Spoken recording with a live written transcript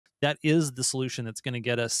that is the solution that's going to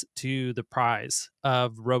get us to the prize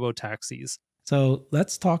of robotaxis. So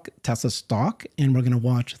let's talk Tesla stock, and we're going to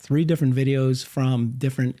watch 3 different videos from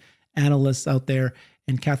different analysts out there.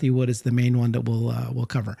 And Cathie Wood is the main one that we'll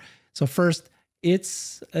cover. So first,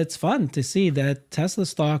 it's fun to see that Tesla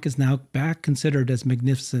stock is now back considered as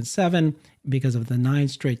Magnificent Seven because of the 9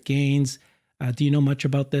 straight gains. Do you know much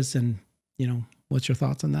about this? And what's your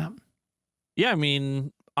thoughts on that? Yeah, I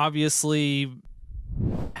mean, obviously,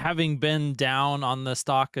 having been down on the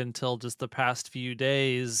stock until just the past few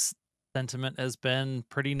days, sentiment has been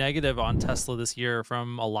pretty negative on Tesla this year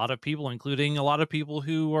from a lot of people, including a lot of people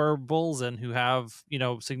who are bulls and who have,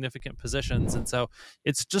 significant positions. And so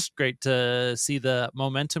it's just great to see the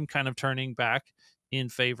momentum kind of turning back in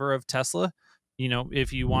favor of Tesla.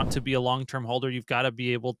 If you want to be a long-term holder, you've got to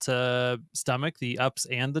be able to stomach the ups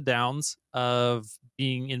and the downs of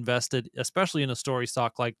being invested, especially in a story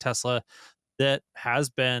stock like Tesla that has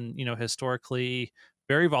been, historically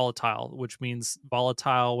very volatile, which means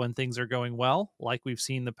volatile when things are going well, like we've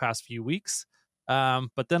seen the past few weeks,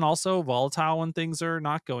 but then also volatile when things are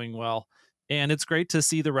not going well. And it's great to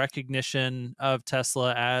see the recognition of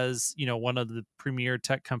Tesla as, one of the premier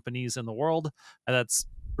tech companies in the world. And that's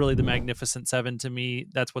really the Magnificent Seven to me.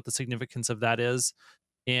 That's what the significance of that is.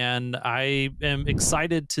 And I am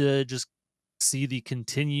excited to just see the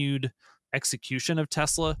continued execution of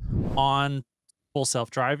Tesla on full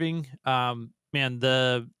self-driving. Man,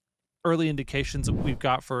 the early indications that we've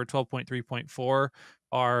got for 12.3.4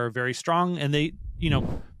 are very strong. And they,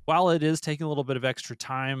 while it is taking a little bit of extra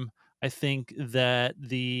time, I think that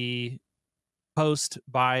the post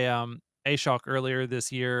by Ashok earlier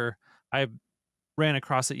this year, I ran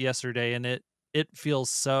across it yesterday, and it feels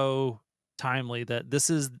so timely that this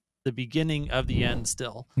is the beginning of the end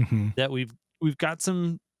still. Mhm. That we've got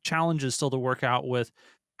some challenges still to work out with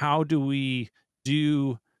how do we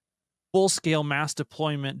do full-scale mass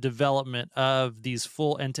deployment development of these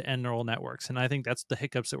full end-to-end neural networks. And I think that's the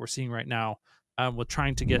hiccups that we're seeing right now with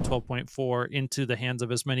trying to get 12.4 into the hands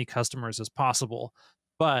of as many customers as possible.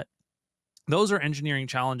 But those are engineering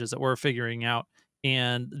challenges that we're figuring out.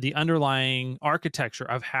 And the underlying architecture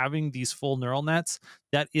of having these full neural nets,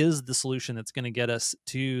 that is the solution that's going to get us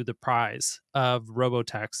to the prize of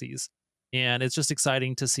robotaxis. And it's just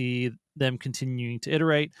exciting to see them continuing to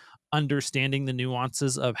iterate, understanding the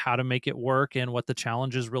nuances of how to make it work and what the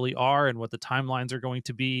challenges really are and what the timelines are going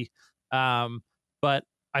to be. But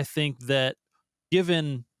I think that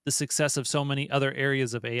given the success of so many other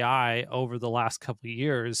areas of AI over the last couple of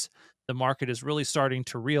years, the market is really starting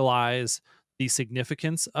to realize the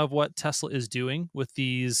significance of what Tesla is doing with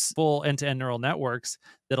these full end-to-end neural networks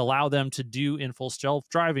that allow them to do in full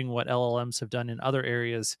self-driving what LLMs have done in other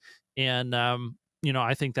areas. And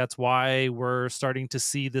I think that's why we're starting to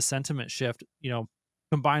see the sentiment shift,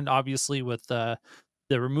 combined obviously with the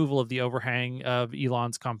removal of the overhang of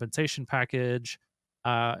Elon's compensation package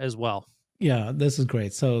as well. Yeah, this is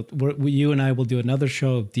great. So you and I will do another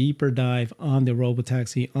show, deeper dive on the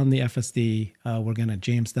Robotaxi, on the FSD. We're going to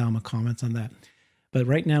James down my comments on that. But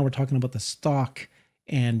right now we're talking about the stock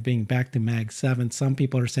and being back to Mag 7. Some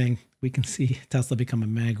people are saying we can see Tesla become a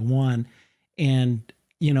Mag 1. And,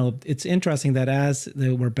 it's interesting that as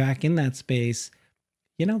we're back in that space,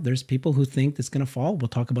 there's people who think it's going to fall. We'll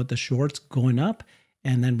talk about the shorts going up.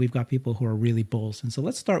 And then we've got people who are really bulls. And so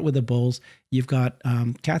let's start with the bulls. You've got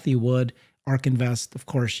Cathie Wood, ARK Invest. Of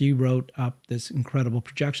course, she wrote up this incredible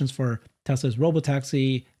projections for Tesla's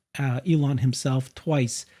Robotaxi. Elon himself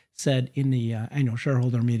twice said in the annual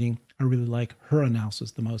shareholder meeting, I really like her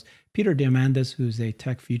analysis the most. Peter Diamandis, who's a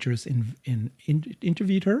tech futurist,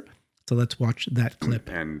 interviewed her. So let's watch that clip.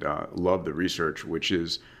 And love the research, which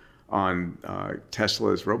is on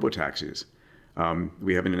Tesla's robotaxis.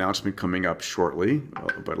 We have an announcement coming up shortly,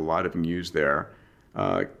 but a lot of news there.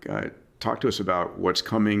 Talk to us about what's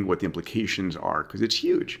coming, what the implications are, because it's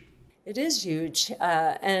huge. It is huge,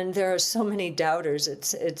 and there are so many doubters.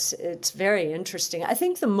 It's very interesting. I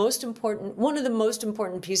think one of the most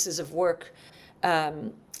important pieces of work.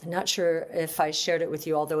 I'm not sure if I shared it with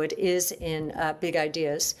you, although it is in Big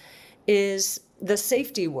Ideas, is the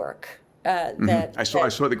safety work. I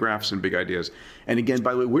saw the graphs and Big Ideas. And again,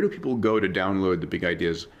 by the way, where do people go to download the Big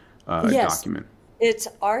Ideas document? It's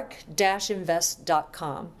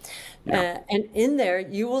ark-invest.com. Yeah. And in there,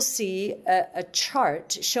 you will see a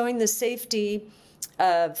chart showing the safety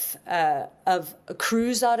of a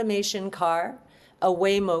cruise automation car, a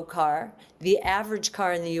Waymo car, the average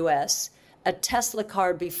car in the US, a Tesla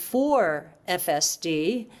car before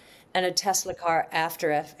FSD, and a Tesla car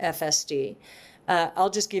after FSD. I'll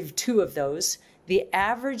just give 2 of those. the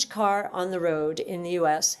average car on the road in the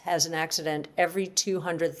US has an accident every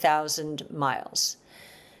 200,000 miles.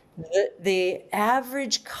 The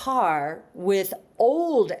average car with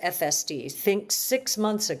old FSD, think 6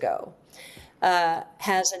 months ago,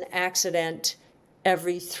 has an accident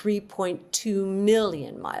every 3.2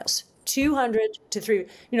 million miles. 200 to 3.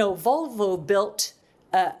 Volvo built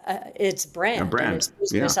its brand and its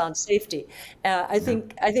business on safety. I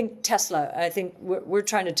think Tesla. I think we're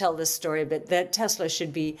trying to tell this story, but that Tesla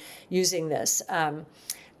should be using this.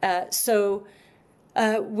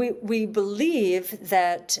 We believe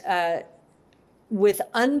that with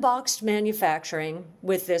unboxed manufacturing,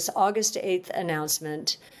 with this August 8th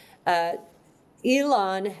announcement,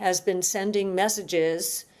 Elon has been sending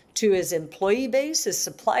messages to his employee base, his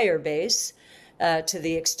supplier base, to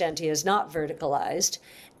the extent he is not verticalized,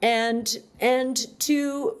 and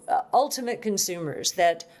to ultimate consumers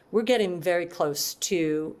that we're getting very close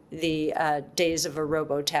to the days of a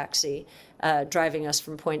robotaxi driving us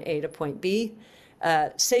from point A to point B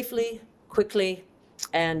safely, quickly,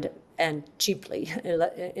 and cheaply,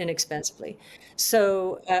 inexpensively.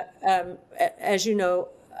 So, as you know,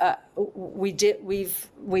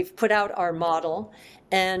 we've put out our model,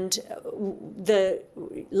 and the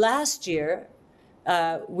last year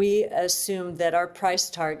we assumed that our price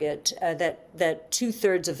target, that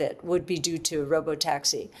 2/3 of it would be due to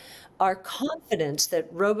robotaxi. Our confidence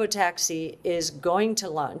that robotaxi is going to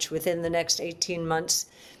launch within the next 18 months,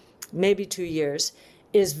 maybe 2 years,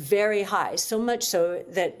 is very high, so much so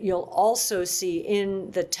that you'll also see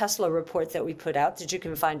in the Tesla report that we put out, that you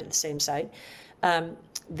can find at the same site,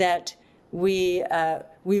 that we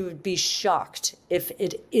would be shocked if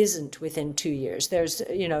it isn't within 2 years. There's,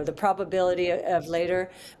 the probability of later,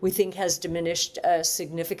 we think, has diminished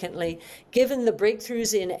significantly, given the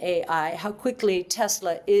breakthroughs in AI, how quickly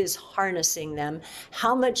Tesla is harnessing them,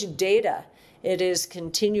 how much data it is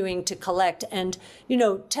continuing to collect. And,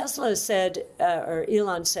 Tesla said, or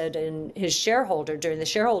Elon said during the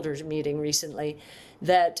shareholders meeting recently,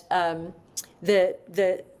 that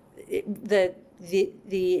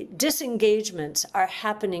the disengagements are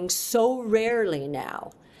happening so rarely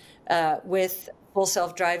now with full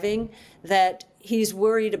self-driving that he's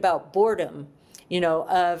worried about boredom,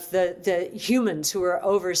 of the humans who are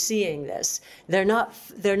overseeing this. They're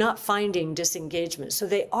not finding disengagement. So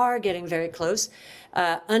they are getting very close.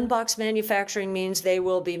 Unboxed manufacturing means they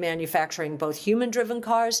will be manufacturing both human-driven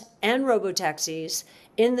cars and robotaxis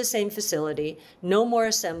in the same facility, no more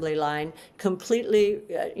assembly line, completely,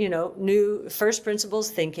 new first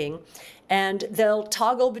principles thinking, and they'll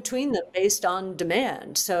toggle between them based on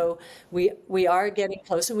demand. So we are getting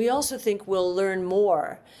close, and we also think we'll learn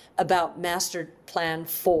more about Master Plan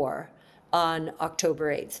 4 on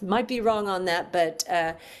October 8th. Might be wrong on that, but,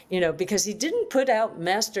 because he didn't put out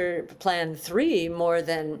Master Plan 3 more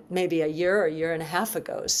than maybe a year and a half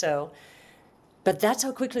ago. So, but that's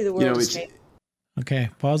how quickly the world is changing. Okay,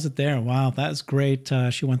 pause it there. Wow, that's great.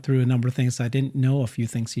 She went through a number of things. I didn't know a few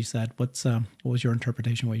things she said. What was your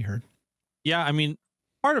interpretation, what you heard? Yeah, I mean,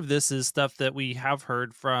 part of this is stuff that we have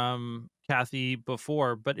heard from Cathie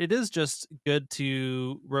before, but it is just good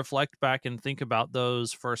to reflect back and think about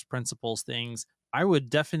those first principles things. I would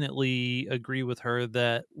definitely agree with her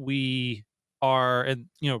that we are, and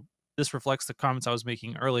this reflects the comments I was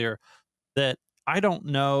making earlier, that I don't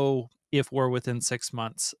know if we're within 6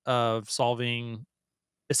 months of solving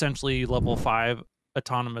essentially level 5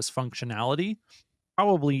 autonomous functionality.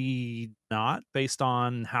 Probably not, based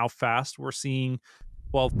on how fast we're seeing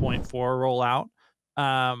 12.4 roll out.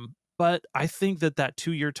 But I think that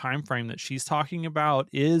 2-year time frame that she's talking about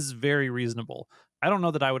is very reasonable. I don't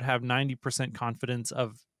know that I would have 90% confidence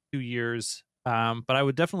of 2 years, but I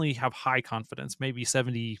would definitely have high confidence, maybe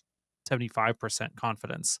 75%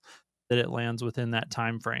 confidence that it lands within that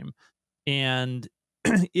time frame. And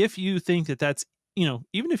if you think that's,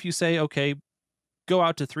 even if you say, okay, go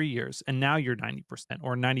out to 3 years and now you're 90%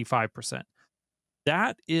 or 95%,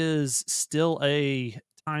 that is still a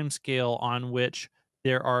time scale on which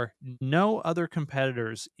there are no other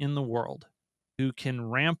competitors in the world who can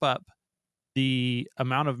ramp up the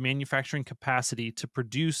amount of manufacturing capacity to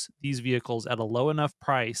produce these vehicles at a low enough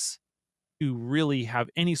price to really have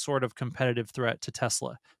any sort of competitive threat to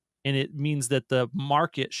Tesla. And it means that the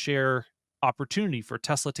market share opportunity for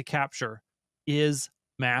Tesla to capture is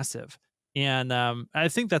massive. And I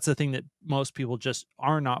think that's the thing that most people just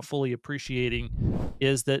are not fully appreciating,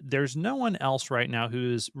 is that there's no one else right now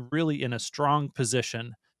who is really in a strong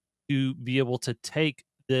position to be able to take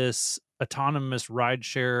this autonomous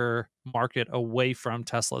rideshare market away from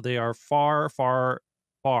Tesla. They are far, far,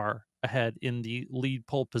 far ahead in the lead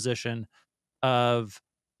pole position of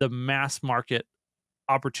the mass market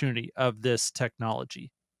opportunity of this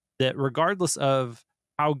technology. That regardless of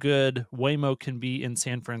how good Waymo can be in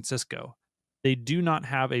San Francisco, they do not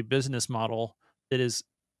have a business model that is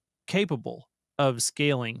capable of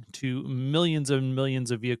scaling to millions and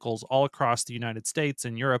millions of vehicles all across the United States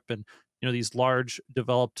and Europe and these large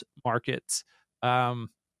developed markets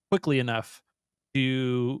um, quickly enough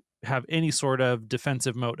to have any sort of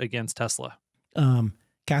defensive moat against Tesla.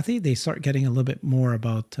 Cathie, they start getting a little bit more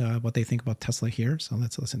about what they think about Tesla here. So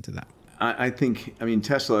let's listen to that. I think, I mean,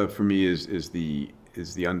 Tesla for me is the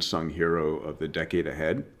unsung hero of the decade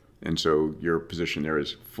ahead. And so your position there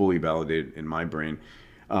is fully validated in my brain.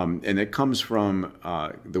 And it comes from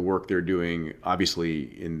the work they're doing,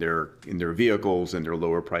 obviously, in their vehicles and their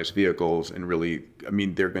lower priced vehicles. And really, I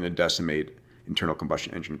mean, they're going to decimate internal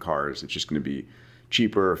combustion engine cars. It's just going to be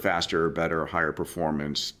cheaper, faster, better, higher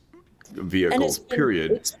performance vehicles,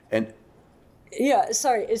 period. Yeah,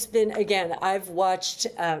 sorry. It's been, again, I've watched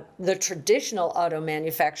the traditional auto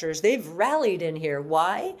manufacturers. They've rallied in here.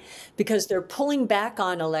 Why? Because they're pulling back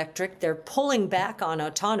on electric. They're pulling back on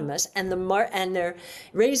autonomous, and they're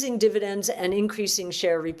raising dividends and increasing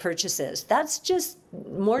share repurchases. That's just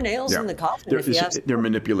more nails in the coffin. They're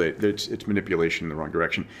it's manipulation in the wrong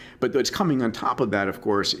direction. But what's coming on top of that, of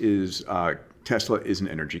course, is Tesla is an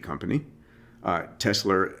energy company.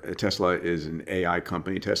 Tesla is an AI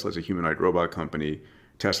company. Tesla is a humanoid robot company.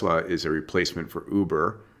 Tesla is a replacement for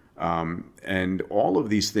Uber. And all of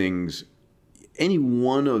these things, any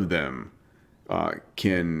one of them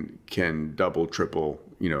can double, triple,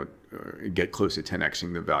 get close to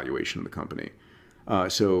 10xing the valuation of the company.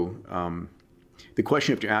 So the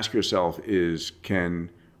question you have to ask yourself is,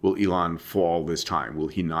 will Elon fall this time? Will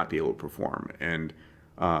he not be able to perform? And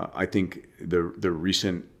I think the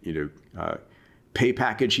recent, pay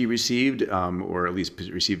package he received, or at least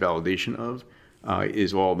received validation of,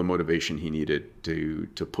 is all the motivation he needed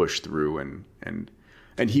to push through. And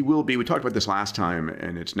he will be. We talked about this last time,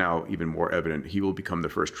 and it's now even more evident. He will become the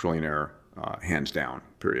first trillionaire, hands down.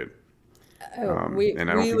 Period. And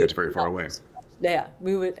I don't think that's very far away. Yeah,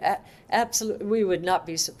 we would absolutely, we would not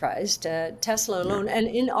be surprised. Tesla alone, and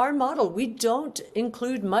in our model, we don't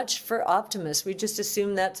include much for Optimus. We just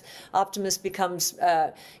assume that Optimus becomes,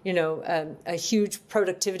 a huge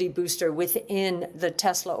productivity booster within the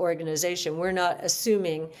Tesla organization. We're not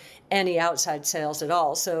assuming any outside sales at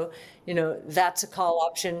all. So, that's a call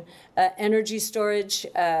option. Energy storage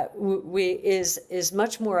is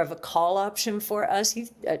much more of a call option for us.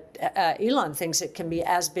 Elon thinks it can be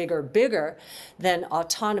as big or bigger than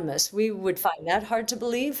autonomous. We would find that hard to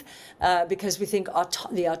believe because we think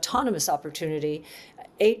the autonomous opportunity,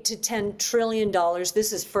 $8 to $10 trillion.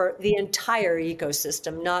 This is for the entire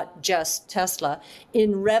ecosystem, not just Tesla,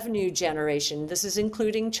 in revenue generation. This is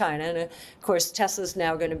including China. And of course, Tesla's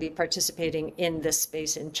now going to be participating in this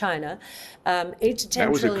space in China. 8 to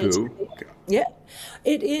 10 trillion. That was a coup. Yeah,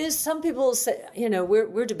 it is. Some people say,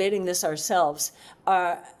 we're debating this ourselves.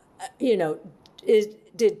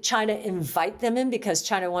 Did China invite them in because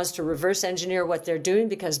China wants to reverse engineer what they're doing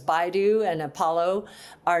because Baidu and Apollo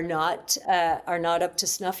are not up to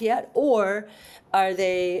snuff yet, or are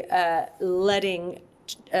they letting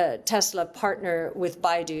Tesla partner with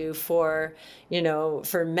Baidu for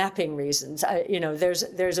mapping reasons?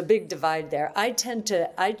 There's a big divide there. I tend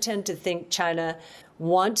to think China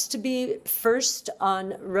wants to be first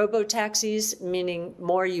on robotaxis, meaning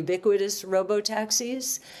more ubiquitous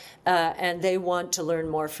robotaxis. And they want to learn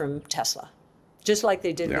more from Tesla, just like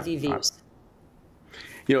they did with EVs.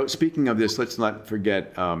 Speaking of this, let's not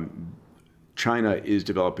forget China is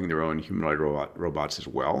developing their own humanoid robots as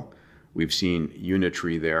well. We've seen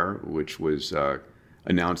Unitree there, which was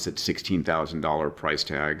announced at $16,000 price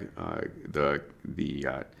tag. The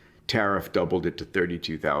tariff doubled it to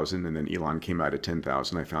 $32,000, and then Elon came out at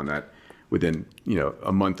 $10,000. I found that within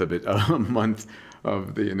a month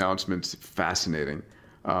of the announcements. Fascinating.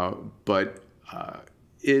 But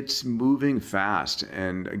it's moving fast.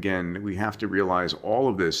 And again, we have to realize all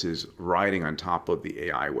of this is riding on top of the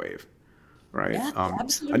AI wave, right? Yeah,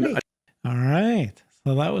 absolutely. All right.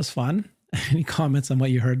 So that was fun. Any comments on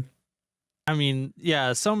what you heard? I mean,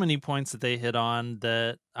 yeah, so many points that they hit on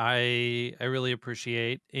that I really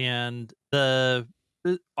appreciate. And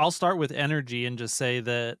I'll start with energy and just say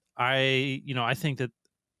that I think that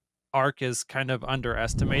ARC is kind of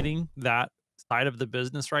underestimating that side of the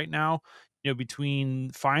business right now. Between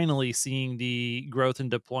finally seeing the growth in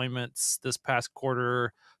deployments this past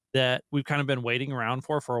quarter that we've kind of been waiting around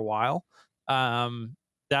for a while,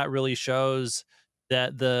 that really shows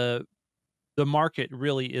that the market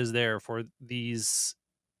really is there for these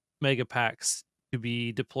mega packs to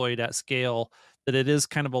be deployed at scale. that it is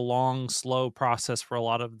kind of a long, slow process for a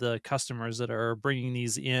lot of the customers that are bringing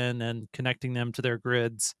these in and connecting them to their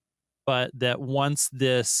grids, but that once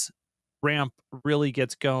this ramp really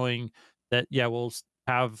gets going, that yeah,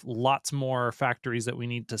 have lots more factories that we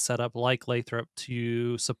need to set up like Lathrop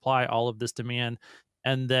to supply all of this demand.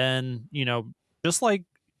 And then, just like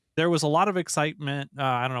there was a lot of excitement,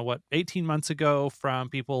 I don't know what, 18 months ago from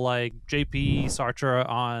people like JP Sartre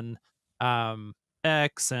on um,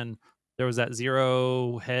 X, and there was that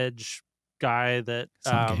Zero Hedge guy that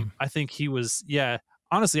Some game. I think he was, yeah,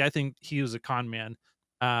 honestly, I think he was a con man.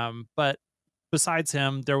 But besides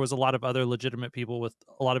him, there was a lot of other legitimate people with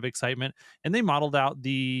a lot of excitement, and they modeled out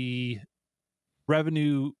the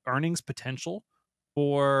revenue earnings potential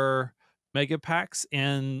for mega packs,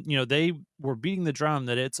 and they were beating the drum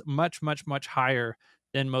that it's much, much, much higher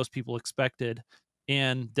than most people expected.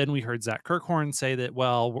 And then we heard Zach Kirkhorn say that,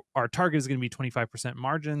 well, our target is going to be 25%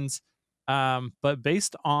 margins. But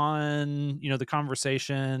based on the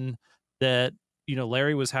conversation that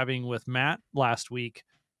Larry was having with Matt last week,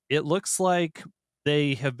 it looks like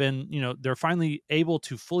they have been, they're finally able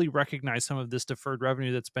to fully recognize some of this deferred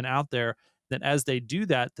revenue that's been out there, that as they do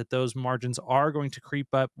that, that those margins are going to creep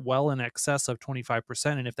up well in excess of 25%.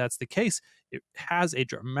 And if that's the case, it has a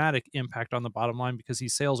dramatic impact on the bottom line because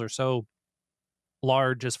these sales are so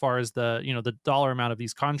large as far as the dollar amount of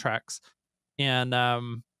these contracts. And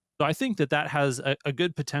so I think that has a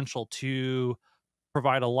good potential to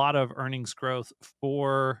provide a lot of earnings growth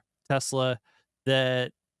for Tesla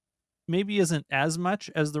that maybe isn't as much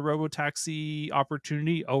as the robotaxi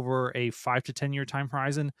opportunity over a 5 to 10 year time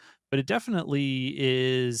horizon, but it definitely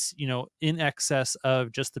is, in excess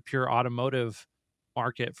of just the pure automotive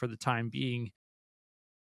market for the time being.